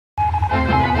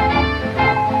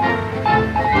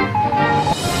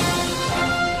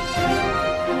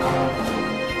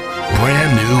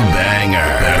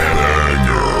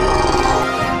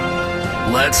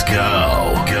Let's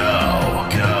go. Go.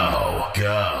 Go.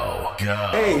 Go. Go.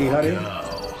 Hey, honey.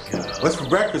 What's for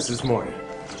breakfast this morning?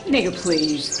 Nigga,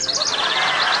 please.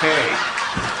 Hey,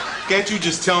 can't you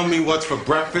just tell me what's for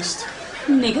breakfast?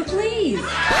 Nigga, please.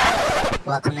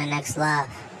 Welcome to Next Love.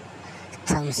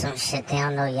 Tell me some shit they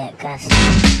don't know yet, Gus.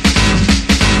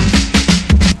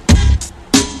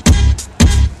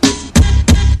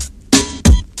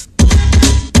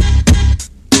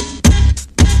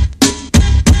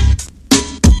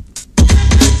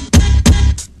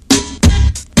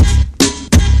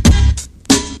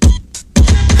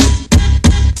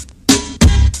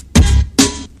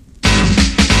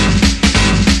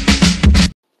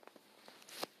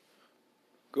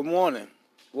 Good morning.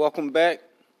 Welcome back.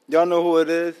 Y'all know who it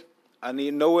is. I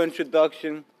need no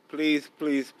introduction. Please,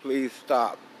 please, please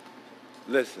stop.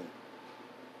 Listen.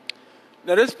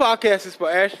 Now, this podcast is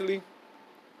for Ashley.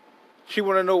 She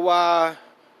want to know why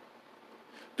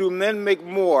do men make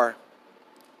more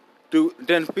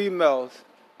than females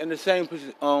in the same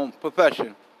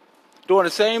profession, doing the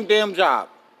same damn job.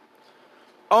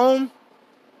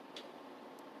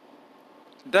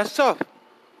 That's tough.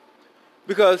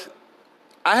 Because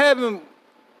I haven't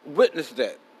witnessed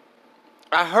that.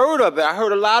 I heard of it. I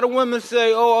heard a lot of women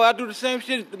say, oh, I do the same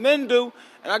shit the men do,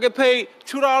 and I get paid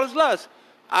 $2 less.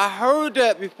 I heard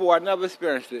that before. I never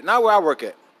experienced it. Not where I work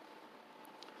at.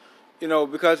 You know,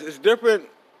 because it's different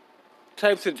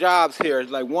types of jobs here. It's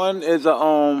like one is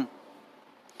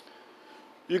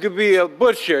you could be a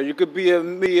butcher, you could be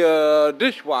a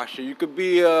dishwasher, you could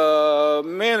be a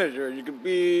manager, you could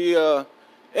be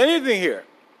anything here.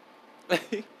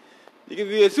 You can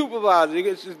be a supervisor. You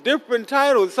get just different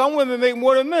titles. Some women make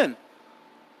more than men.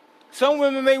 Some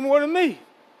women make more than me.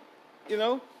 You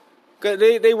know, because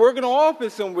they work in an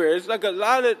office somewhere. It's like a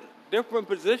lot of different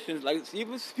positions. Like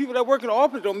even people that work in the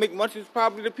office don't make much as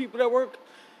probably the people that work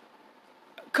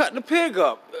cutting the pig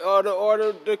up or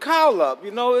the cow up.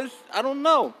 You know, I don't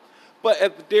know, but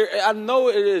I know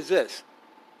it exists.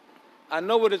 I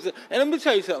know it exists. And let me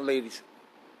tell you something, ladies.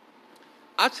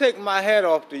 I take my hat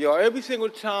off to y'all every single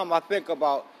time I think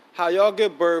about how y'all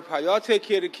give birth, how y'all take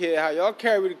care of the kid, how y'all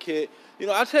carry the kid. You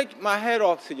know, I take my hat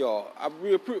off to y'all.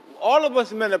 All of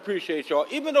us men appreciate y'all,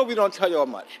 even though we don't tell y'all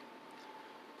much.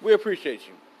 We appreciate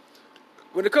you.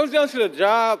 When it comes down to the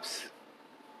jobs,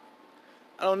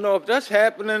 I don't know if that's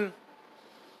happening.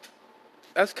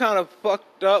 That's kind of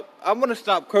fucked up. I'm going to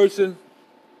stop cursing.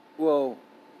 Well,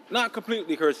 not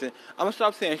completely cursing. I'm going to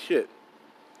stop saying shit.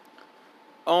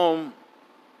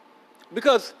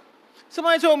 Because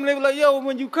somebody told me, they were like, yo,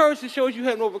 when you curse, it shows you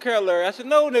have no vocabulary. I said,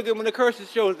 no, nigga, when the curse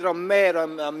shows that I'm mad,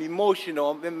 I'm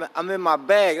emotional, I'm in my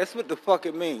bag. That's what the fuck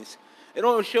it means. It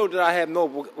don't show that I have no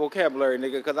vocabulary,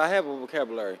 nigga, because I have a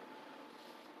vocabulary.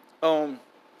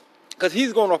 Because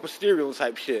he's going off a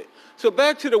stereotype shit. So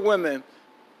back to the women.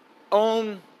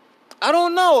 I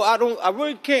don't know. I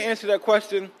really can't answer that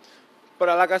question. But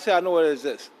like I said, I know it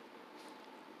exists.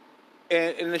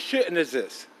 And the shouldn't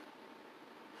exist.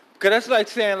 Because that's like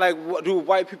saying, like, do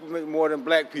white people make more than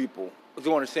black people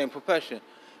doing the same profession?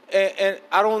 And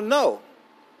I don't know.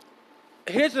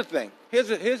 Here's the thing.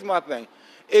 Here's my thing.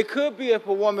 It could be if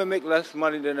a woman make less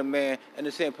money than a man in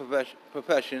the same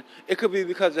profession. It could be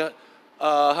because of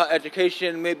her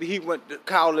education. Maybe he went to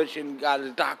college and got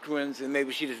his doctorates, and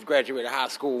maybe she just graduated high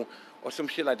school or some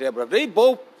shit like that. But if they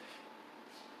both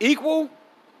equal,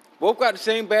 both got the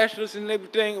same bachelor's and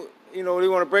everything, you know, they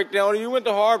want to break down, you went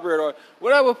to Harvard or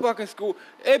whatever fucking school.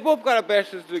 They both got a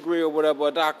bachelor's degree or whatever,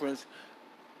 a doctorate.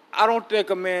 I don't think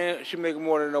a man should make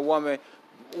more than a woman.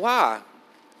 Why?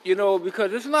 You know,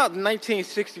 because it's not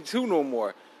 1962 no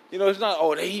more. You know, it's not,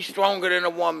 oh, he's stronger than a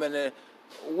woman. And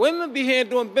women be here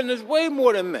doing business way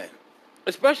more than men.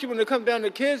 Especially when it comes down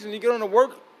to kids and you get on the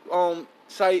work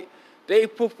site, they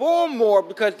perform more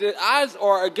because their eyes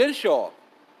are against y'all.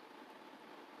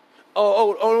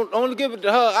 Oh, only give it to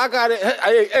her. I got it.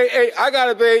 Hey, I got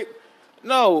it, babe.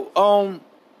 No,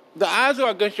 the eyes are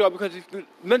against y'all because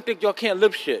men think y'all can't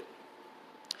lift shit.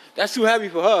 That's too heavy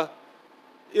for her.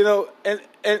 You know,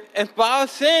 and by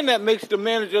saying that makes the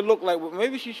manager look like, well,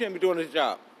 maybe she shouldn't be doing this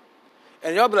job.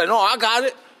 And y'all be like, no, I got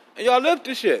it. And y'all lift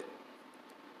the shit.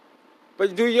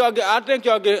 But do y'all get, I think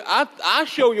y'all get, I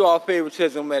show y'all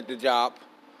favoritism at the job.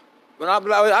 When I be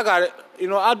like, I got it. You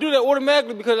know, I do that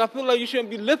automatically because I feel like you shouldn't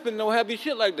be lifting no heavy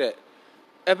shit like that.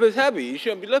 If it's heavy, you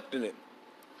shouldn't be lifting it.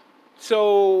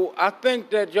 So I think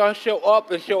that y'all show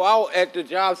up and show out at the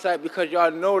job site because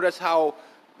y'all know that's how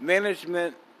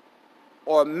management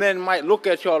or men might look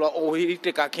at y'all like, oh, he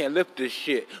think I can't lift this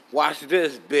shit. Watch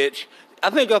this, bitch.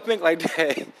 I think y'all think like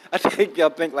that. I think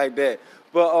y'all think like that.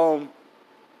 But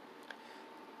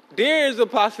there is a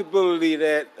possibility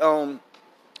that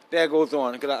that goes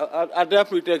on. Cause I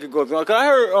definitely think it goes on. Cause I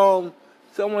heard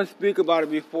someone speak about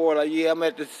it before. Like, yeah, I'm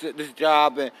at this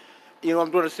job, and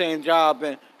I'm doing the same job,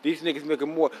 and these niggas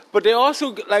making more. But they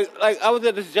also like I was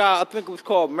at this job. I think it was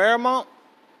called Marymount,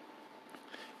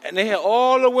 and they had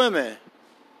all the women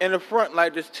in the front,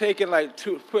 like just taking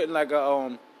putting like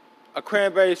a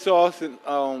cranberry sauce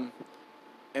and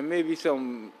maybe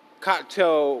some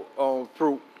cocktail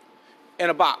fruit in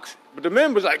a box. But the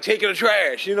men was like taking the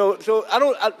trash, So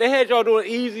they had y'all doing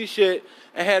easy shit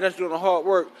and had us doing the hard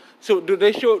work. So do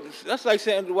they show? That's like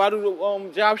saying, why do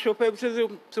the jobs show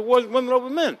favoritism towards women over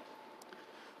men?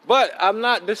 But I'm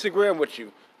not disagreeing with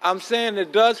you. I'm saying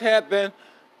it does happen.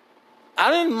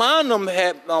 I didn't mind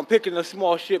them picking the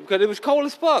small shit because it was cold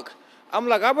as fuck. I'm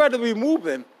like, I'd rather be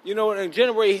moving, and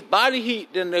generate body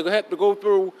heat than they have to go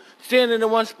through standing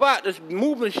in one spot just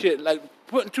moving shit, like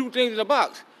putting two things in a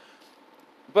box.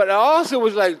 But I also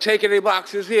was like taking their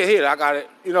boxes, here, I got it,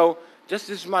 just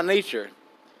this is my nature.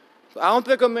 I don't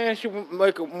think a man should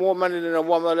make more money than a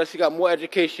woman unless he got more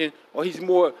education or he's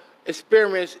more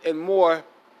experienced and more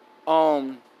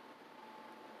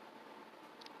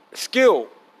skilled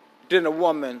than a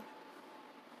woman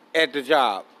at the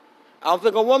job. I don't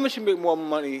think a woman should make more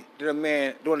money than a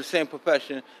man doing the same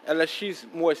profession unless she's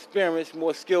more experienced,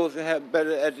 more skills, and have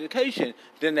better education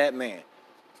than that man.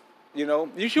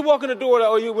 You should walk in the door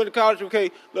like, you went to college,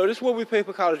 okay, look, this is what we pay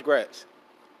for college grads.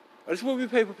 This is what we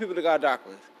pay for people that got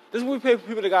doctors. This is what we pay for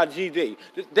people that got GD.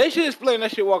 They should explain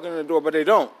that shit walking in the door, but they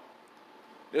don't.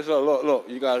 They say, look,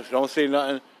 you guys don't say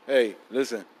nothing. Hey,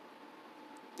 listen.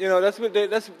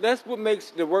 That's what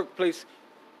makes the workplace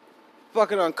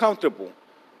fucking uncomfortable.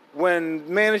 When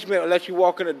management lets you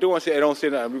walk in the door and say, hey, don't say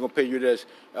nothing, we're going to pay you this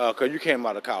because you came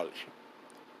out of college.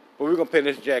 But we're going to pay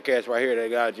this jackass right here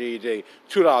that got a GED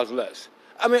 $2 less.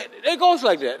 I mean, it goes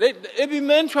like that. It be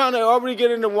men trying to already get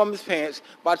in the woman's pants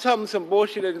by telling them some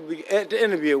bullshit at the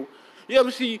interview. You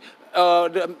ever see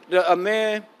a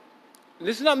man,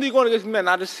 this is not me going against men,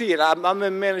 I just see it. I'm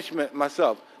in management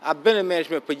myself. I've been in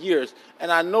management for years, and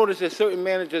I noticed that certain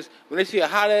managers, when they see a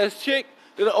hot-ass chick,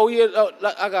 they're like, oh, yeah,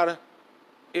 I got her.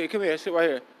 Yeah, come here, sit right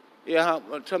here. Yeah,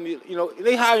 tell me,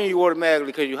 they hiring you automatically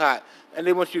because you're hot, and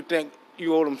they want you to think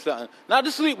you owe them something. Not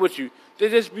to sleep with you. They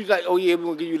just be like, oh, yeah, we're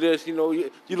going to give you this,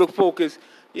 you look focused.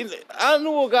 I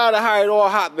knew a guy that hired all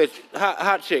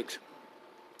hot chicks,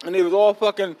 and they was all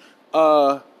fucking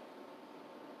not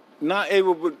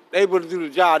able to do the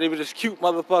job. They were just cute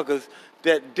motherfuckers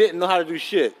that didn't know how to do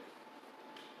shit.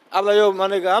 I'm like, yo, my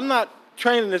nigga, I'm not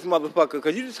training this motherfucker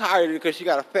because you just hired her because she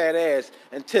got a fat ass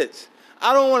and tits.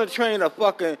 I don't want to train a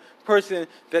fucking person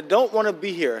that don't want to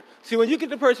be here. See, when you get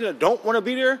the person that don't want to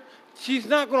be there, she's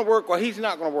not going to work or he's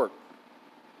not going to work.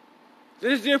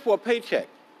 They're just there for a paycheck.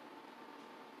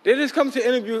 They just come to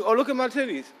interview, oh, look at my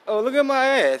titties. Oh, look at my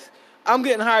ass. I'm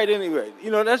getting hired anyway.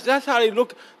 That's how they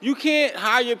look. You can't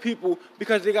hire people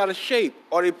because they got a shape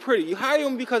or they pretty. You hire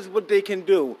them because of what they can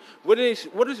do. Their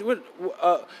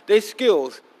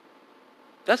skills.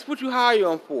 That's what you hire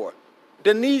them for.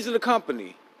 The needs of the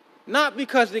company. Not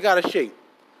because they got a shape.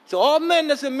 So all men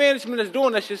that's in management that's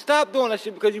doing that shit, stop doing that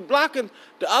shit because you're blocking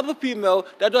the other female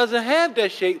that doesn't have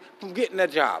that shape from getting that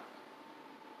job.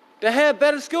 That have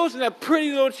better skills than that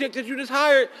pretty little chick that you just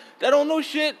hired that don't know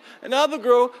shit, and the other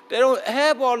girl that don't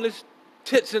have all this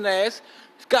tits and ass,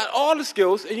 got all the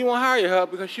skills, and you won't hire her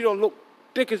because she don't look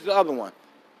thick as the other one.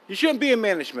 You shouldn't be in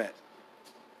management.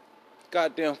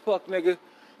 Goddamn fuck nigga.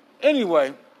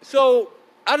 Anyway, so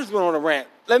I just went on a rant.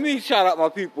 Let me shout out my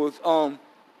peoples.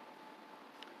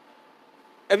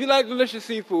 If you like delicious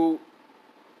seafood,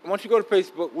 once you go to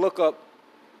Facebook, look up,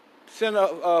 send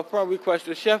a friend request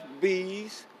to Chef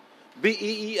Bees,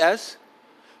 B-E-E-S.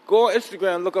 Go on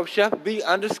Instagram, look up Chef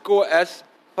B_S.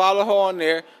 Follow her on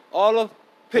there. All the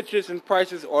pictures and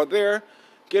prices are there.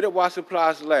 Get it while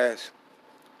supplies last.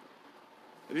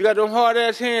 If you got them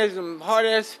hard-ass hands and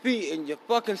hard-ass feet and your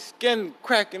fucking skin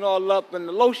cracking all up and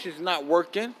the lotion's not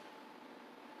working,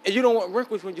 and you don't want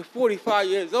wrinkles when you're 45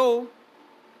 years old,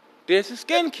 there's the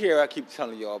skincare I keep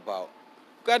telling y'all about.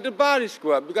 You got the body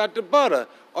scrub. You got the butter.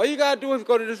 All you got to do is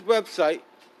go to this website.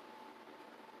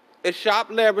 It's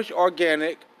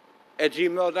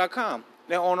shoplabishorganic@gmail.com.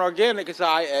 Now, on organic, it's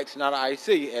I-X, not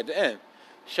I-C at the end.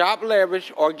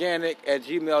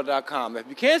 shoplabishorganic@gmail.com. If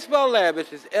you can't spell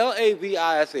lavish, it's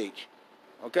L-A-V-I-S-H.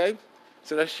 Okay?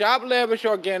 So that's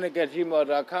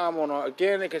shoplabishorganic@gmail.com. On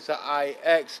organic, it's an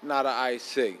I-X, not an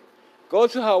I-C. Go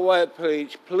to her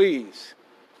webpage, please,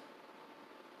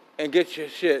 and get your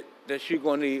shit that you're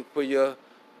going to need for your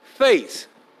face.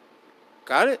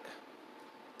 Got it?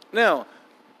 Now,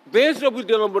 being still be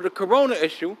dealing with the corona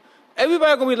issue,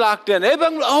 everybody gonna be locked in.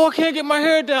 Everybody gonna be, oh, I can't get my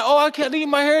hair done. Oh, I can't get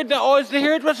my hair done. Oh, it's the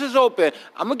hairdresser's open.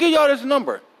 I'm gonna give y'all this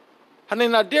number. Her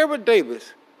name is Nadira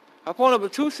Davis. Her phone number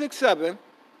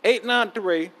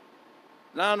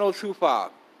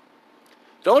 267-893-9025.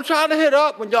 Don't try to hit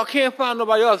up when y'all can't find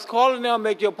nobody else. Call her now and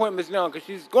make your appointments now because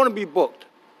she's going to be booked.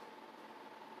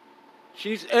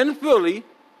 She's in Philly,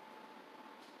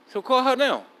 so call her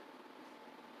now.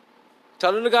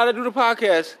 Tell her the guy that do the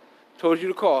podcast told you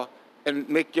to call and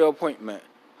make your appointment.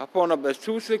 Her phone number is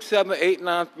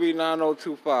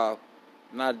 267-893-9025.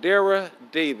 Nadira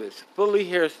Davis, Philly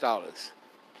hairstylist.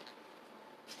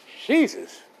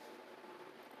 Jesus.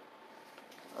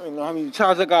 I don't even know how many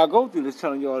times I gotta go through this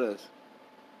telling y'all this.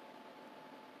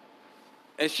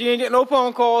 And she ain't getting no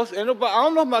phone calls. And nobody, I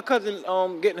don't know if my cousin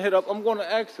getting hit up. I'm going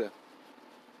to ask her.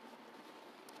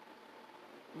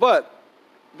 But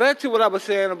back to what I was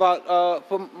saying about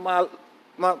for my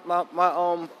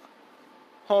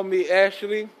homie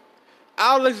Ashley.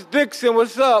 Alex Dixon,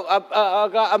 what's up?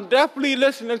 I'm definitely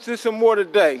listening to some more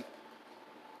today.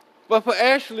 But for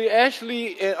Ashley,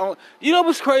 and you know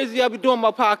what's crazy? I be doing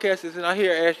my podcasts and I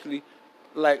hear Ashley,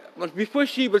 like before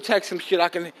she even text some shit, I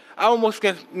almost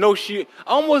know she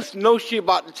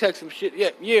about to text some shit.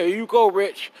 Yeah, you go,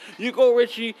 Rich. You go,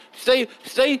 Richie. Stay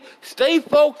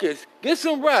focused. Get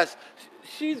some rest.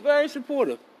 She's very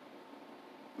supportive.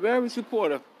 Very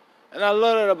supportive. And I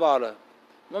love that about her.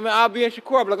 I mean, I'll be in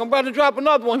Shakur, like, I'm about to drop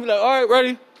another one. He's like, all right,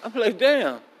 ready? I'm like,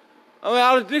 damn. I mean,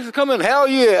 Alex Dixon coming, hell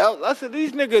yeah. I said,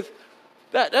 these niggas,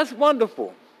 that's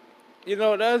wonderful. You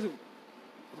know, that's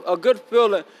a good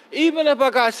feeling. Even if I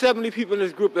got 70 people in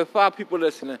this group and 5 people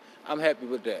listening, I'm happy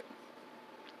with that.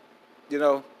 You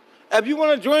know, if you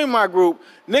want to join my group,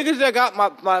 niggas that got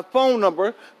my phone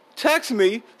number, text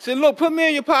me, say, look, put me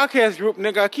in your podcast group,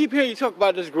 nigga. I keep hearing you talk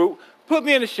about this group. Put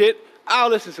me in the shit. I'll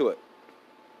listen to it.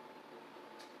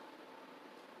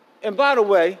 And by the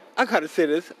way, I gotta say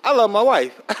this, I love my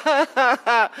wife.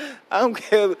 I'm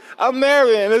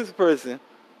marrying this person.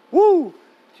 Woo!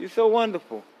 She's so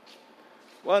wonderful.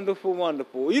 Wonderful,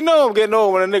 wonderful. You know I'm getting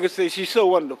old when a nigga say she's so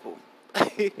wonderful.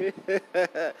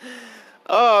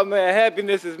 Oh man,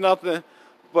 happiness is nothing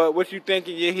but what you think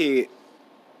in your head.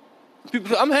 People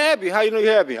say, I'm happy. How you know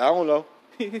you're happy? I don't know.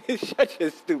 Shut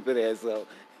your stupid ass up.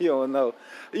 You don't know.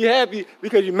 You're happy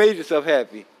because you made yourself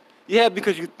happy. You're happy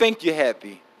because you think you're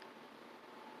happy.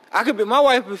 My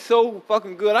wife is so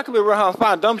fucking good. I could be around and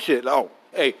find dumb shit. Oh,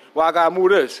 hey, well, I gotta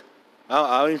move this.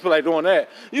 I don't even feel like doing that.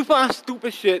 You find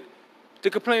stupid shit to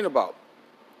complain about.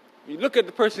 You look at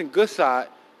the person's good side,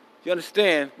 you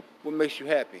understand what makes you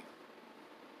happy.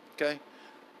 Okay?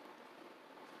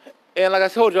 And like I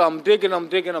told you, I'm digging, I'm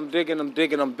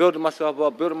building myself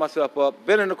up. Been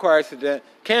in a car accident,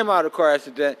 came out of a car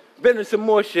accident, been in some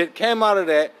more shit, came out of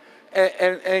that.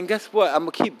 And guess what? I'm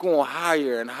going to keep going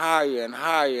higher and higher and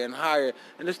higher and higher.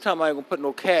 And this time I ain't going to put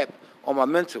no cap on my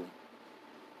mental.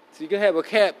 So you can have a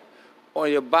cap on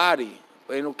your body,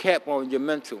 but ain't no cap on your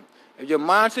mental. If your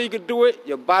mind say you can do it,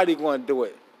 your body going to do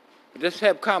it. But just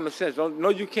have common sense. Don't know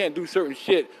you can't do certain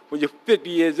shit when you're 50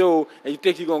 years old and you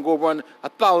think you're going to go run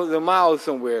 1,000 miles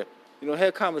somewhere. You know,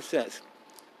 have common sense.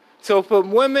 So for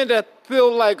women that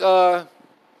feel like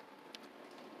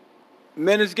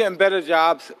men is getting better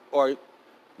jobs or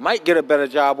might get a better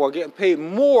job or getting paid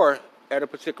more at a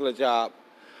particular job,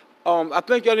 I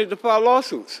think y'all need to file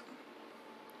lawsuits.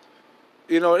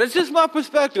 You know, it's just my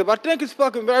perspective. I think it's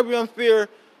fucking very unfair,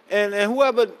 and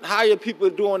whoever hired people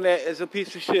doing that is a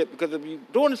piece of shit, because if you're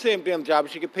doing the same damn job,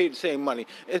 you should get paid the same money.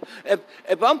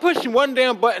 If I'm pushing one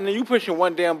damn button and you pushing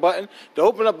one damn button to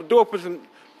open up a door for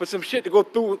some shit to go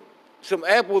through, some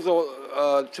apples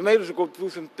or tomatoes to go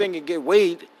through some thing and get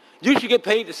weighed, you should get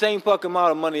paid the same fucking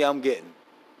amount of money I'm getting.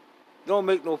 Don't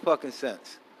make no fucking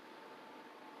sense.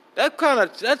 That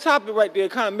topic right there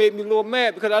kind of made me a little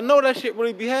mad, because I know that shit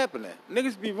really be happening.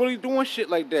 Niggas be really doing shit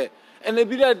like that. And they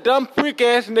be that dumb freak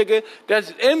ass nigga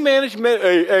that's in management.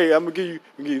 Hey, I'm gonna give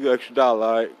you the extra $1,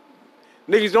 all right?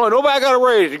 Niggas don't, nobody got a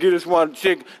raise to give this one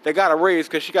chick that got a raise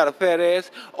because she got a fat ass.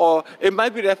 Or it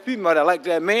might be that female that like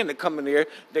that man that come in there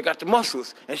that got the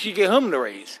muscles and she get him the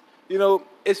raise. You know,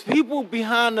 it's people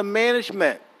behind the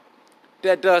management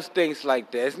that does things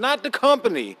like that. It's not the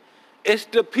company. It's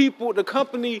the people, the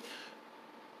company.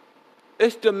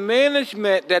 It's the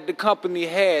management that the company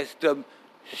has. The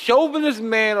chauvinist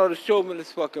man or the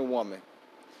chauvinist fucking woman.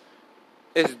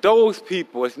 It's those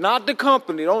people. It's not the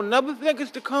company. Don't never think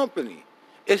it's the company.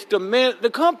 It's the man. The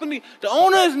company, the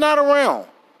owner is not around.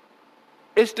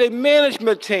 It's the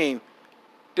management team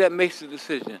that makes the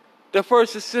decision. The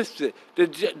first assistant,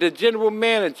 the general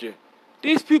manager.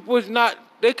 These people is not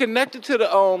they connected to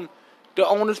the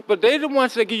owners, but they the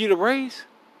ones that give you the raise.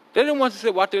 They the ones that say,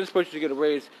 "Well, I think this person should get a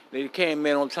raise." They came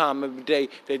in on time every day.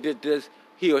 They did this,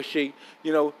 he or she,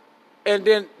 you know, and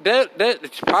then that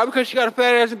it's probably because she got a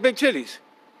fat ass and big titties,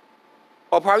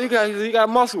 or probably because he got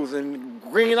muscles and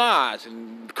green eyes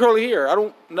and curly hair. I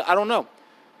don't know,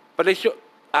 but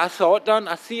I saw it done.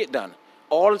 I see it done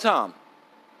all the time.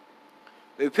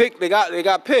 They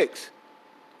got picks.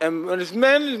 And when it's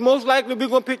men, it's most likely we're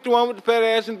going to pick the one with the fat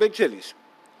ass and big titties.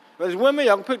 When it's women,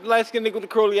 y'all can pick the light-skinned nigga with the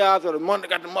curly eyes, or the one that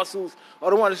got the muscles, or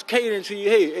the one that's catering to you.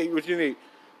 Hey, what you need?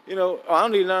 You know, oh, I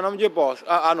don't need none. I'm your boss.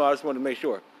 I know. I just wanted to make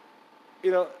sure.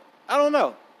 You know, I don't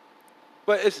know.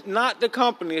 But it's not the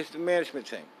company. It's the management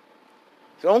team.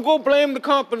 So don't go blame the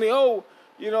company. Oh,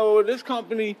 you know, this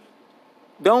company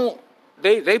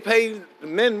they pay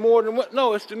men more than what?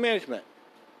 No, it's the management.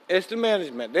 It's the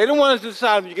management. They don't want us to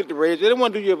decide if you get the raise. They don't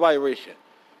want to do your evaluation.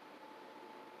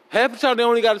 Half the time, they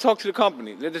only got to talk to the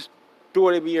company. They just do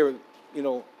it every year, you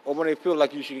know, or when they feel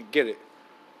like you should get it.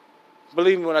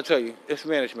 Believe me when I tell you, it's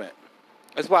management.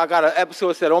 That's why I got an episode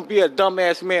that said, don't be a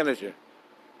dumbass manager.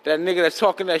 That nigga that's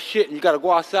talking that shit, and you got to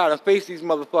go outside and face these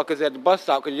motherfuckers at the bus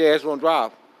stop because your ass won't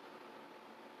drive.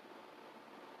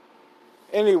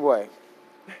 Anyway.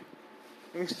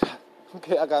 Let me stop.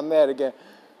 Okay, I got mad again.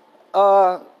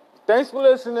 Thanks for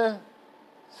listening.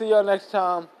 See y'all next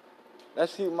time.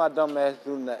 Let's see what my dumb ass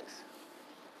do next.